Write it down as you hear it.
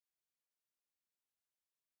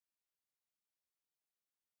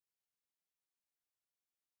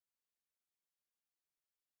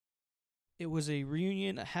It was a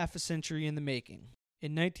reunion a half a century in the making.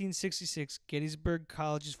 In 1966, Gettysburg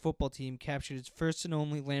College's football team captured its first and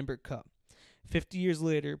only Lambert Cup. 50 years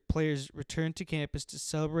later, players returned to campus to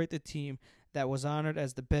celebrate the team that was honored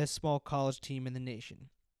as the best small college team in the nation.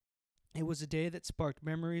 It was a day that sparked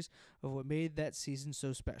memories of what made that season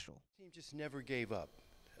so special. The team just never gave up.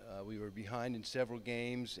 We were behind in several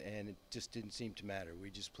games, and it just didn't seem to matter. We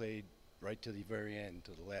just played right to the very end,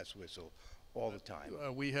 to the last whistle, all the time.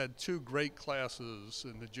 We had two great classes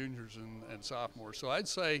in the juniors and sophomores, so I'd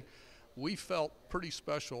say we felt pretty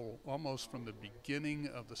special almost from the beginning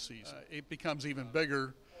of the season. It becomes even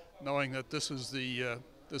bigger knowing that this is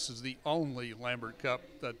the only Lambert Cup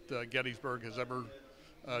that Gettysburg has ever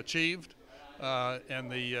achieved,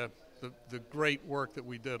 and the great work that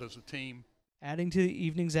we did as a team. Adding to the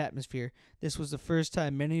evening's atmosphere, this was the first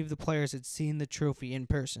time many of the players had seen the trophy in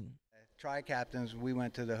person. Tri-captains, we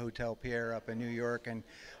went to the Hotel Pierre up in New York, and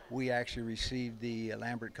we actually received the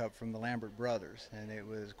Lambert Cup from the Lambert brothers, and it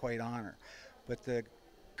was quite an honor. But the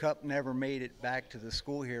cup never made it back to the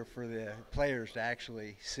school here for the players to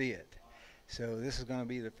actually see it. So this is going to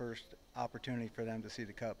be the first opportunity for them to see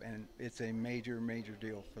the cup, and it's a major, major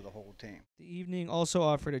deal for the whole team. The evening also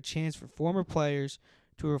offered a chance for former players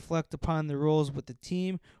to reflect upon their roles with the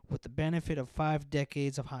team with the benefit of 5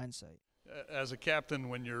 decades of hindsight. As a captain,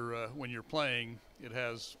 when you're playing, it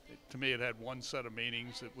had one set of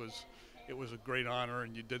meanings. It was a great honor,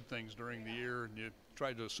 and you did things during the year, and you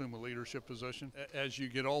tried to assume a leadership position. As you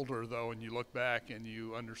get older, though, and you look back and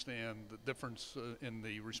you understand the difference in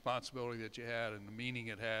the responsibility that you had and the meaning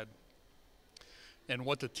it had, and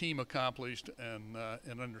what the team accomplished, and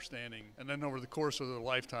understanding. And then over the course of their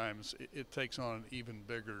lifetimes, it takes on an even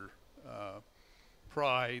bigger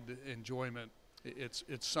pride, enjoyment. It's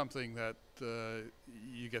something that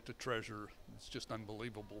you get to treasure. It's just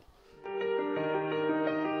unbelievable.